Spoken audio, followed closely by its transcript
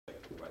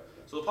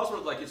So the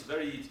password, like, it's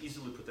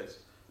easily protected.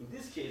 In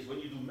this case, when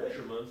you do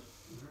measurement,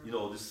 you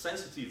know, this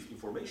sensitive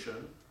information,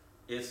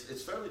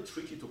 it's fairly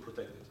tricky to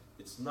protect it.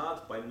 It's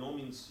not by no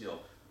means, you know,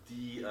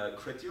 the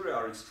criteria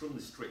are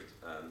extremely strict,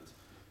 and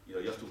you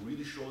know, you have to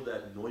really show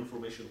that no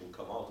information will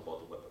come out about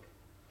the weapon.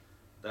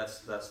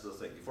 That's the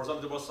thing. For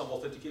example, there was some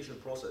authentication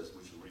process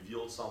which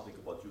revealed something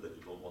about you that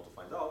you don't want to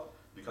find out,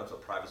 it becomes a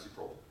privacy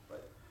problem,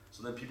 right?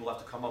 So then people have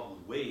to come up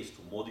with ways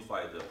to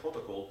modify the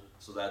protocol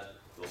so that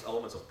those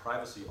elements of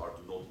privacy do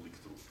not leak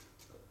through.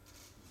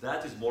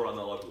 That is more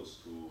analogous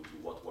to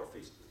what we're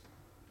faced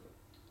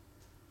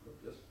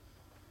with. Yes?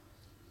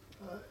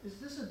 Is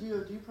this a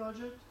DoD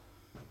project?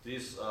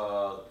 This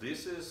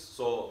is,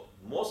 so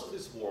most of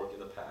this work in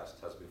the past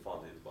has been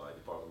funded by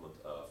Department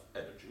of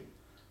Energy,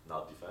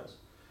 not Defense.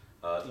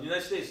 In the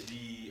United States,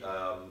 the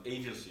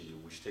agency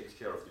which takes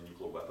care of the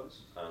nuclear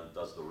weapons and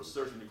does the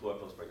research in nuclear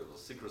weapons, practical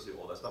secrecy,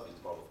 all that stuff, is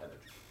Department of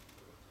Energy.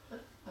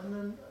 And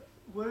then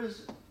what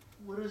is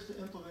the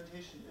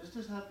implementation? Is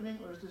this happening,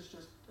 or is this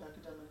just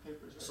academic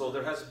papers? Right So now?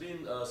 there has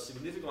been a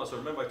significant amount, so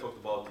remember I talked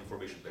about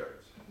information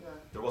barriers. Yeah.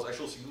 There was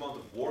actually a significant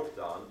amount of work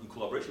done in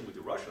collaboration with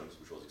the Russians,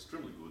 which was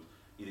extremely good,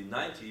 in the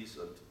 90s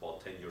and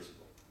about 10 years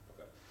ago.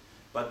 Okay.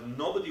 But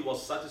nobody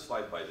was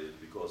satisfied by this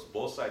because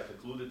both sides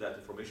concluded that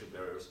information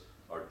barriers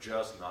are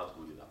just not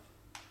good enough.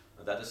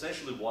 And that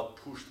essentially what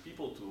pushed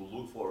people to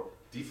look for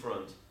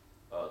different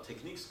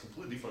techniques,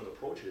 completely different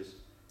approaches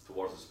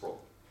towards this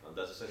problem. And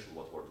that's essentially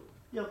what we're doing.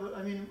 Yeah, but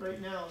I mean,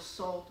 right now,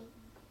 SALT,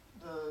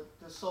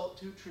 the SALT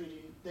II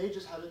treaty, they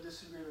just had a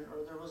disagreement,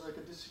 or there was like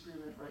a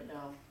disagreement right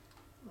now.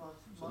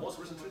 So most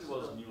recent treaty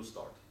was New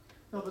START.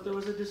 No, but there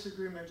was a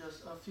disagreement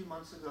just a few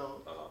months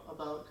ago Uh-huh.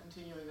 about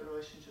continuing the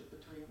relationship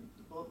between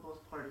both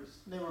parties.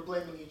 And they were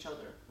blaming each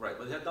other. Right,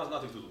 but it has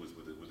nothing to do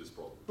with this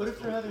problem. But That's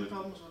if they're having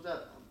political. problems with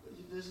that,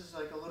 this is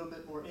like a little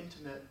bit more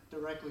intimate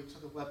directly to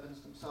the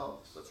weapons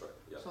themselves. That's right,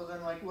 yeah. So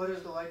then, like, what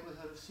is the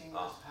likelihood of seeing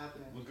this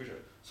happening? Good question.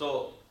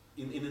 So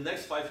in the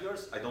next 5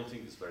 years, I don't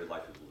think it's very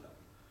likely to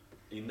happen.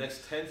 In the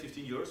next 10,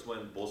 15 years,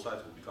 when both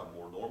sides will become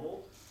more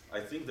normal, I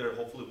think there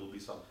hopefully will be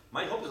some.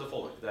 My hope is the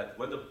following: that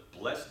when the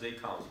blessed day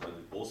comes, when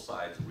both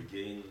sides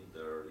regain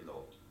their, you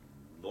know,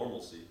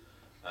 normalcy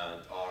and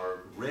are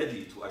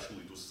ready to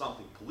actually do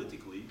something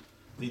politically,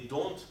 they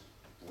don't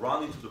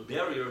run into the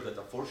barrier that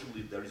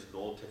unfortunately there is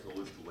no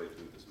technological way of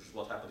doing this, which is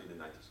what happened in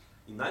the 90s.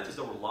 In the 90s,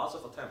 there were lots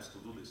of attempts to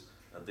do this,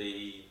 and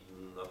they,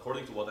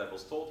 according to what I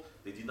was told,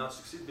 they did not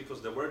succeed because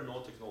there were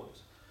no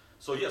technologies.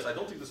 So yes, I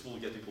don't think this will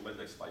get implemented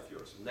next 5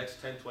 years. Next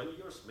 10, 20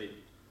 years, maybe.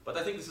 But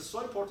I think this is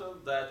so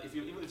important that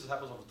even if this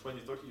happens over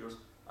 20, 30 years,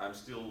 I'm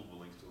still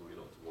willing to, you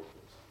know, to work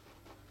with it.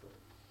 So,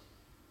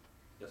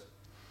 yes?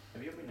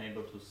 Have you been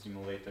able to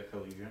simulate a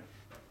collision?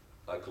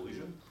 A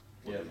collision?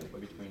 What Yeah, do you mean by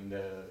between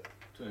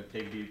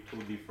take the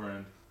two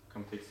different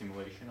complete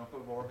simulation of a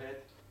warhead,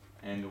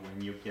 and when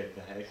you get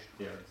the hash,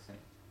 they are the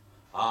same.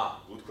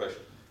 Ah, good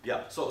question.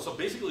 Yeah, so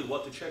basically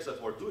what the checks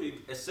that we're doing,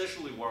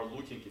 essentially we're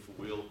looking, if you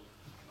will,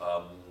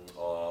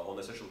 on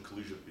essential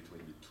collision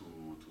between the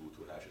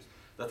two hashes.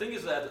 The thing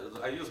is that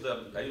I use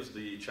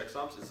the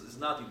checksums. It's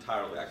not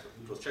entirely accurate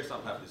because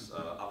checksums have this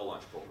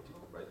avalanche property,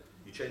 right?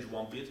 You change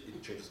one bit,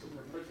 it changes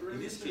completely. In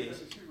this case,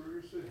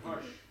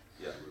 hash.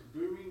 Yeah. Do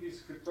you mean this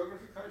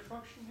cryptographic hash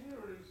function here,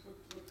 or is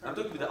it? I'm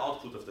talking about the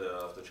output of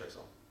the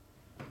checksum.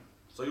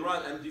 So you run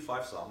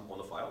MD5 sum on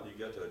the file, you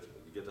get a hash.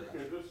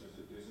 Okay, this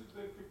is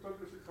the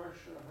cryptographic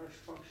hash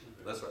function.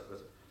 That's right.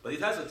 But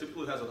it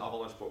typically has an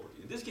avalanche property.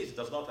 In this case, it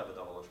does not have an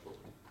avalanche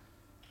property.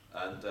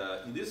 And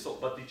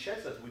but the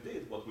checks that we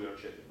did, what we are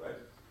checking, right?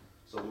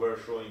 So we're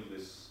showing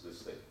this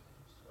thing,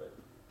 right?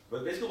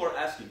 But basically, we're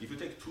asking if you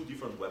take two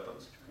different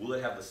weapons, will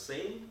they have the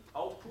same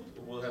output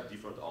or will they have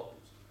different outputs?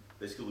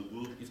 Basically,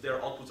 if their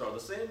outputs are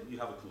the same, you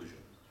have a collision.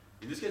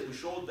 In this case, we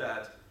showed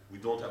that we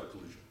don't have a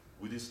collision.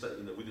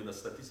 Within a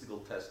statistical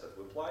test that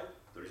we apply,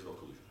 there is no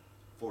collision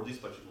for this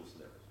particular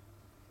scenario.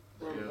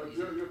 Well, Is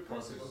it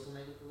possible to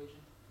make a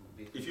collision?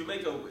 If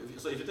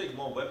you take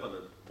one weapon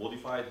and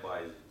modify it by,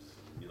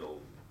 you know,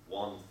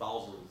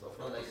 1,000th of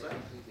No, a like a percent,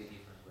 completely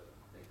different weapon,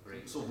 like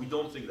break. so we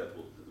don't think that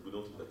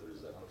there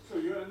is that. So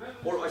your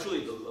analysis. Or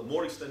actually, a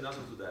more extended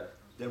answer to that,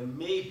 there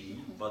may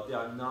be, but they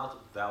are not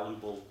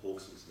valuable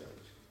hoaxing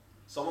scenarios.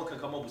 Someone can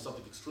come up with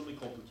something extremely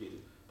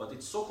complicated, but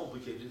it's so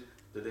complicated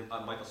that they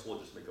might as well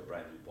just make a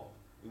brand new bomb.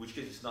 In which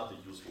case, it's not a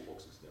useful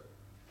hoaxing scenario.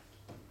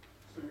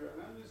 So your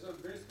analyses are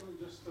based on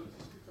just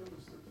statistical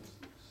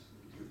statistics.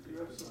 You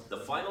have some.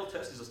 The final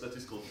test is a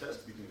statistical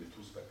test between the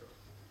two spectra.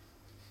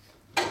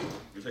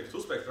 You take two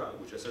spectra,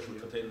 which essentially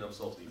contain in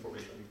themselves the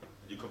information,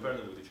 and you compare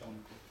them with each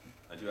other.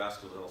 And you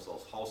ask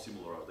themselves, how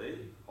similar are they?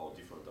 How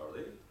different are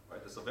they?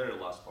 Right? That's the very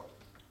last part.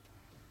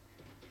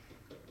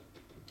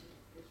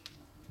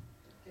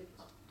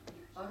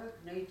 Areg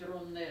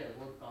neutronները,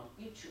 որ կան,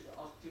 ինչ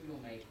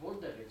ակտիվում եք,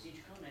 որտեղից,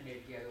 ինչքան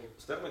էներգիայով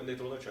Ստեղծում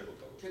նեյտրոններ չեք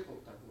օգտագործում։ չեք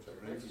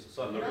օգտագործում։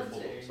 Սա լրիվ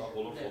ֆոտոն, սա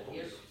բոլոր ֆոտոն։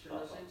 Ես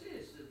չլասեցի,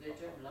 դե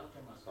չեմ լավ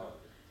չեմ ասում։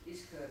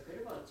 Իսկ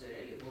գրված էր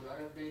էլի, որ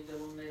արագ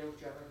նեյտրոններով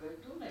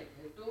ճառագայթում եք,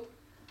 հետո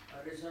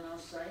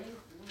ռեզոնանսային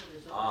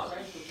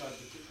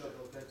ցուցակի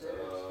կողմից։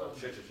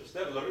 չէ,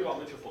 ստեղ լրիվ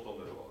ամենը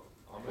ֆոտոններով ա։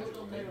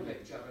 Ֆոտոններով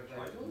եք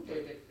ճառագայթում, դե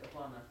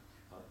բանը,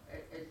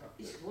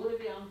 իսկ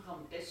որևէ անգամ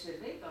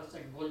տեսել եք,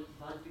 ասենք,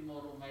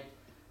 Բալտիմորում այդ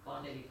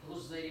բաների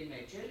հուզների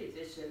մեջ էլի,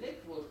 տեսել եք,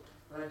 որ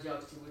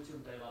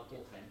ռադիոակտիվություն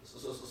տեղափոխեն։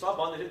 Սա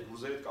բաների հետ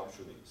բուրզերի հետ կապ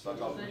չունի, սա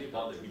կապ ունի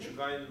բաների,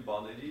 միջուկային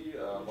բաների,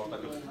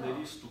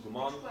 մարտակերտությունների,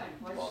 ստուգման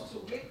Բայց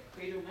ստուգեք,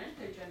 բերում են,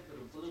 թե չեն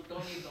բերում,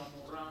 պլուտոնի բան,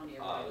 ուրան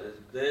և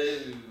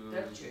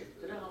դեռ չէ,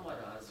 դրա համար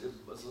է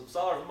ասում։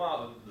 Սա արվում է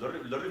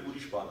լրիվ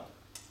ուրիշ բան է։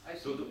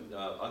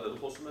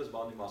 Դու խոսում ես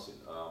բանի մասին,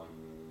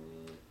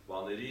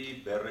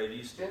 բաների, բեռերի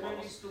ստուգման,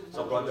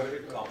 սա բաների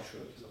հետ կապ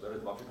չունի, սա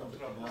բեռերի հետ կապ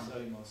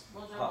չունի։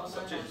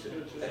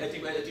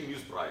 Էդի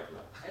մյուս պրոյեկտն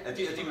է,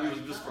 էդի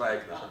մյուս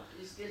պրոյեկտն է,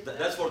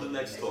 that's for the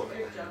next talk։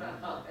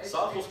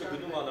 Սա խոսքը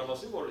գնում է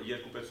նամասին, որ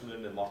երկու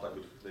պետություններն են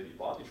մարտակերտությունների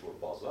բան, ինչ-որ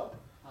բազա,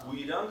 ու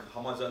իրանք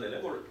համաձայնել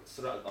են, որ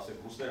սրա, ասենք,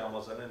 ռուսները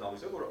համաձայնել են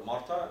ամիսը, որ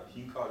մարտա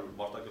 500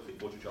 մարտակերտիկ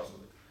ոչնչացնում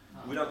են։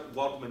 Ու իրանք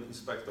ուղարկում են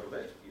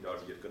ինսպեկտորներ, իրար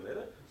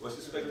երկրները, ու այս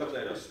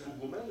ինսպեկտորները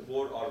ստուգում են,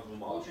 որ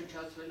արվում է։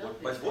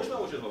 Բայց ոչ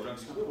միայն ոչնչացվում, իրանք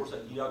ստուգում են, որ սա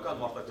իրական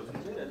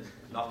մարտակերտություններ են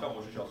նախքան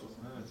ոչնչացում։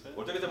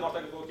 Որտեղ եթե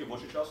մարտակերտի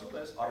ոչնչացնում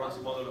ես, առանց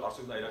իմանալու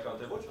արդյոք նա իրական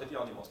թե ոչ, դա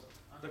անիմաստ է։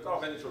 Դա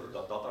կարող է ինչ-որ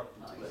դատարկ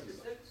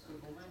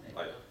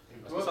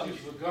What is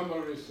the gamma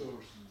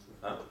resource?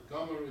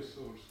 Gamma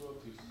resource,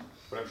 what is?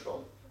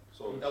 Bremsstrahlung.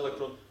 So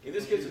electron, in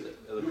this case, You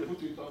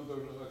put it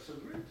under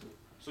accelerator.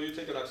 so you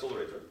take an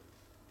accelerator,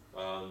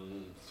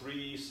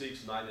 3,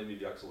 6, 9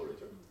 MeV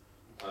accelerator,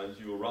 and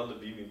you run the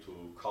beam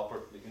into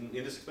copper. In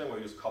this experiment,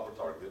 we use copper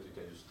target. You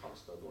can use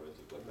tungsten or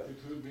anything like that. It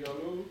will be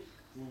allowed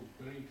to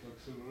bring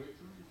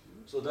accelerator.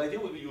 So the idea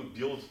would be you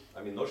build.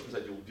 I mean, notion is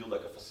that you will build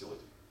like a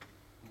facility.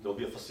 There will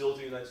be a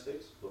facility in the United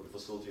States. There will be a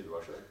facility in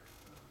Russia,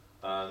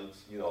 and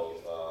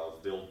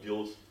they'll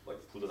build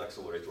put an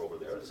accelerator over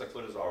there. These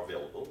accelerators are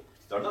available.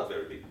 They're not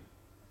very big.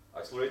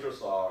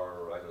 Accelerators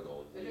are, I don't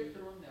know.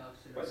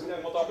 Բայց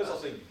մոտավորապես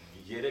ասենք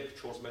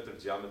 3-4 մետր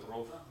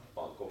դիամետրով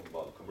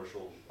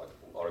commercial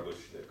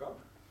արագություններ կան։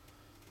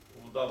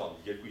 Ու դա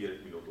 2-3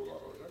 միլիոն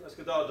դոլար է։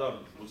 Այսինքն դա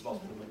լուծված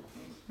պրոբլեմ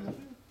է։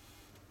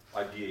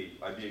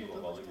 IBA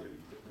կողմանը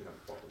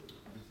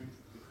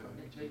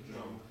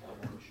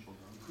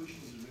The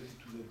question is related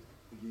to that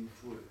again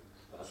foil.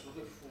 So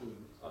the foil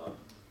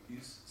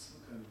is some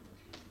kind of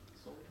material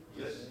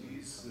that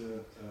is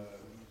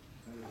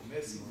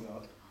messing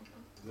up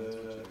the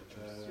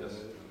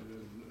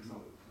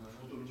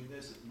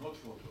photoluminescence, not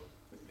photo,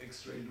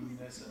 X-ray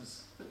luminescence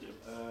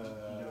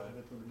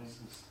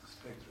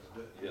spectra,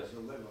 the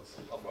levels.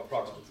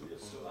 Approximately,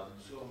 yes. So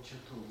you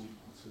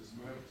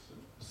have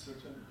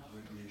certain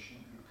radiation,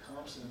 it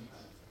comes and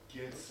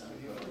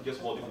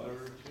gets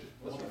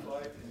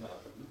modified and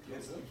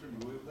gets different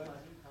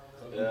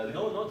wavelength.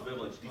 No, not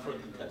wavelength,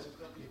 different intensity.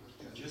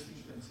 Just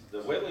intensity.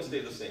 The wavelength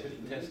stays the same, the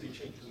intensity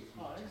changes.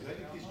 Then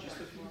it is just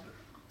a filter.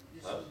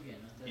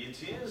 It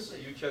is,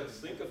 you can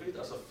think of it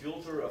as a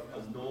filter of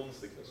unknown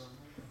thickness.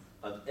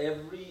 And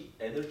every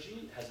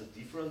energy has a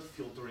different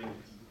filtering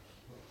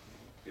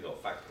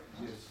factor.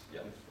 Yes.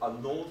 Yeah.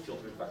 Unknown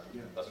filtering factor.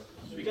 Yeah. That's it.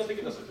 So we can think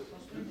of it as a filter.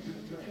 You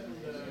can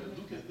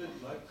look at the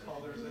light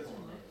colors as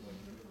well.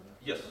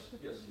 Yes.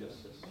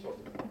 Sort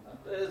of.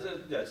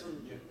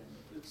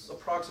 It's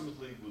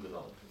approximately good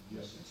enough.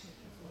 Yes.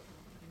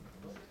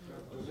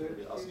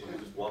 Ask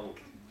just one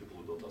people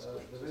who don't ask The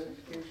questions.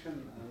 verification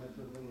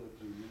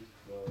methodology used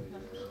by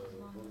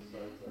both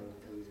sides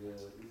is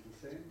the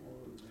same, or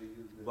they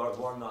use the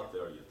We're not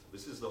there yet.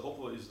 The hope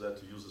is that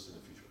to use this in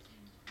the future.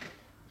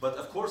 But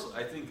of course,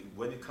 I think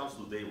when it comes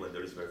to the day when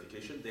there is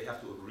verification, they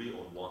have to agree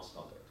on one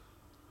standard.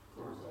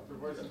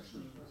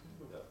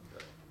 Yeah.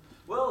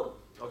 Well,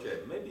 okay,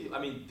 maybe, I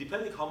mean,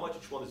 depending how much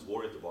each one is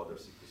worried about their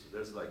secrecy,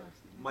 there's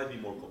might be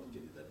more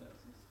complicated than that.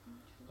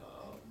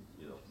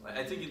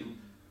 I think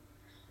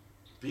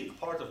big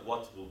part of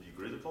what will be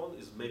agreed upon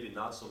is maybe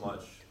not so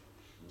much,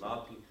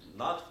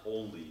 not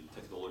only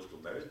technological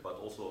merit, but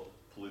also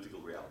political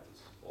realities,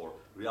 or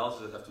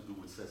realities that have to do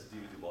with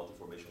sensitivity about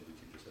information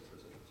leakage, etc.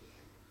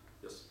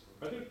 Yes?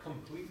 Are there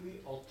completely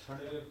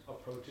alternative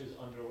approaches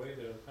underway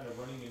that are kind of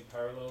running in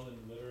parallel in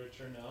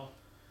literature now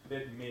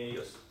that may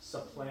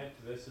supplant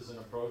this as an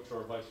approach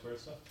or vice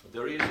versa?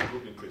 There is a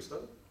group in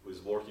Princeton who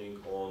is working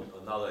on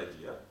another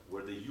idea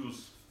where they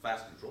use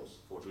fast neutrons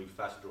for doing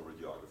fast neutron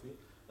radiography.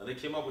 And they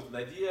came up with an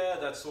idea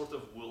that sort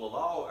of will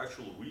allow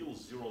actual real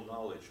zero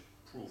knowledge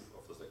proof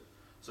of the thing.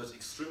 So it's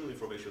extremely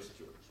information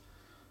secure.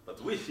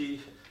 But we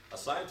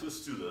assigned to a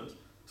student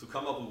to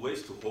come up with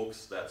ways to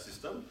hoax that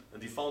system,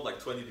 and they found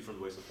 20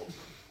 different ways of hoaxing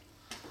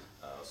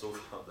it. So we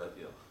found that,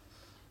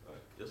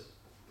 yes?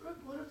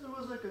 What if there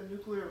was a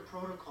nuclear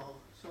protocol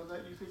so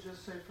that you could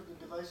just say for the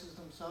devices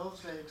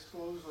themselves, they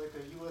expose a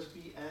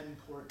USB-N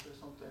port or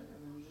something, and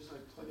then you just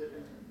plug it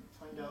in and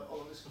find out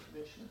all this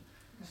information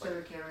instead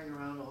of carrying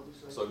around all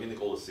these. So meaning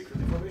all the secret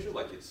information,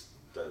 it's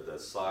the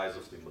size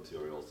of the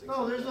material, things.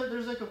 No,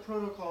 there's a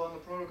protocol, and the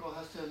protocol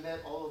has to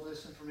emit all of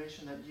this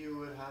information that you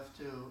would have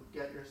to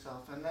get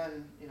yourself, and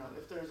then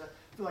if there's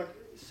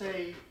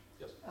say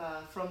Yes.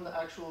 from the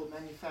actual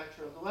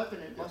manufacturer of the weapon,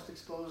 it must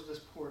expose this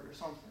port or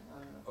something. I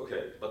don't know.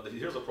 Okay, but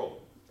here's the problem.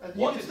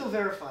 You What can is- still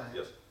verify it.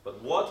 Yes,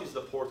 but what is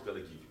the port going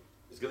to give you?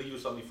 It's going to give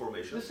you some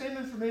information. The same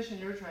information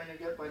you're trying to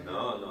get by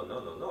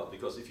No.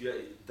 Because if you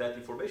that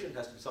information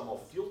has to be somehow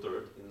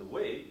filtered in a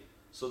way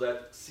so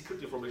that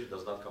secret information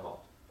does not come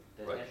out.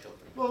 The Right. hash of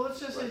it. Well, let's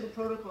just say Right. the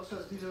protocol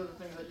says these are the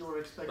things that you were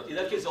expecting. But in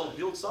that case, I'll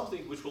build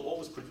something which will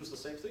always produce the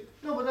same thing.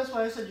 No, but that's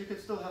why I said you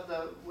could still have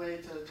that way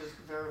to just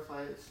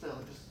verify it still.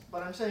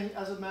 But I'm saying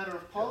as a matter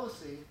of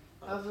policy,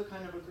 have the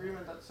kind of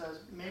agreement that says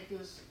make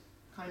this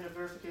kind of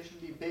verification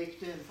be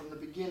baked in from the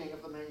beginning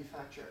of the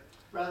manufacture,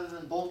 rather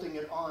than bolting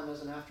it on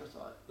as an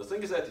afterthought. The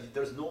thing is that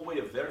there's no way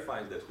of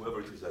verifying that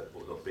whoever it is that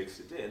bakes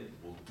it in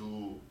will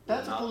do.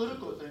 That's will a not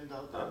political do that. thing,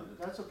 though. Huh?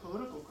 That's a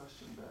political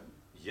question, Ben.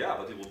 Yeah,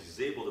 but it will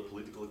disable the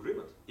political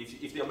agreement.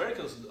 If the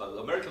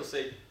Americans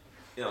say,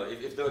 you know,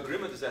 if the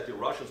agreement is that the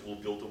Russians will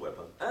build a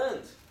weapon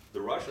and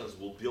the Russians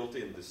will build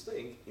in this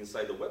thing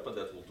inside the weapon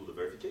that will do the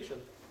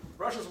verification,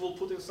 Russians will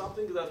put in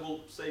something that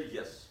will say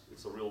yes,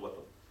 it's a real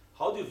weapon.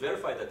 How do you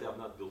verify that they have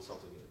not built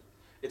something in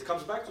it? It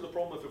comes back to the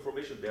problem of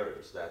information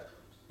barriers. That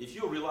if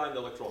you rely on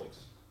electronics,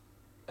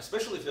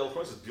 especially if the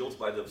electronics is built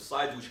by the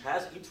side which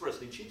has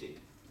interest in cheating,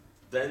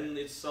 then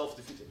it's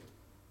self-defeating.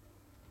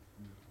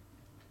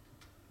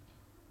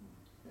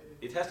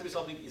 It has to be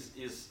something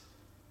is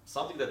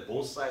something that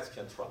both sides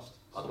can trust.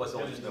 Otherwise,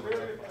 they'll just Is never.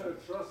 there a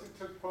trusted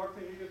third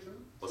party here too?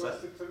 What's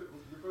that?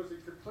 Because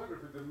in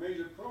cryptography, the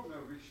major problem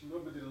which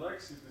nobody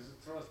likes it is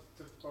a trusted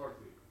third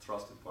party.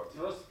 Trusted party.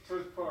 Trusted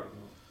third party.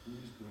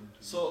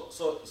 So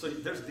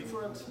there's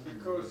different.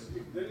 Because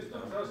if there is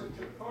no trusted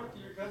third party,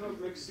 you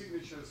cannot make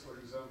signatures, for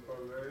example,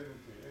 or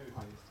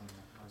anything.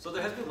 So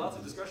there has been lots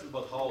of discussion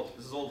about how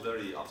this is all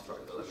very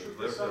abstract. There should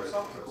be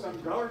some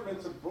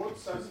governments of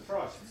both sides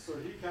trust, so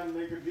he can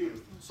make a deal.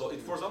 So,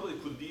 for example,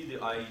 it could be the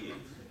IAEA,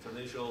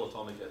 International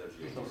Atomic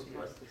Energy Agency,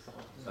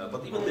 right?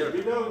 But even there.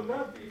 We know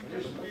not if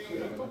it should be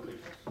in the public.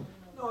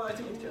 No, I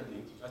think it can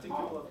be. I think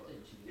people have.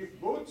 If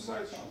both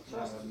sides should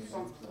trust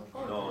some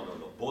party. No.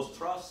 Both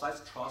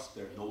sides trust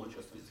their knowledge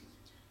of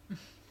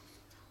physics.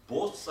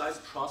 Both sides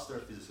trust their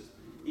physicists.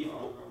 If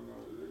No.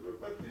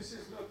 But this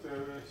is not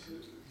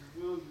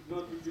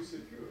not to be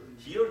secure.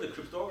 Here, the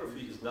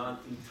cryptography is done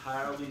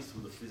entirely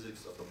through the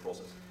physics of the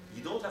process.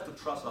 You don't have to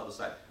trust the other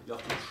side. You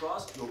have to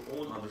trust your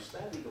own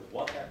understanding of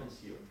what happens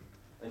here.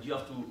 And you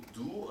have to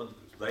do, and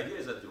the idea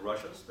is that the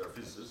Russians, their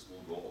physicists,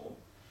 will go home.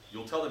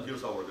 You'll tell them,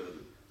 here's how we're going to do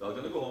it. They're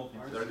going to go home,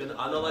 they're going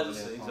to analyze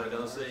the things, they're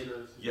going to say,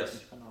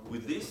 yes,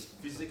 with this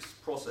physics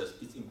process,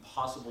 it's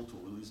impossible to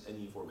release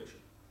any information.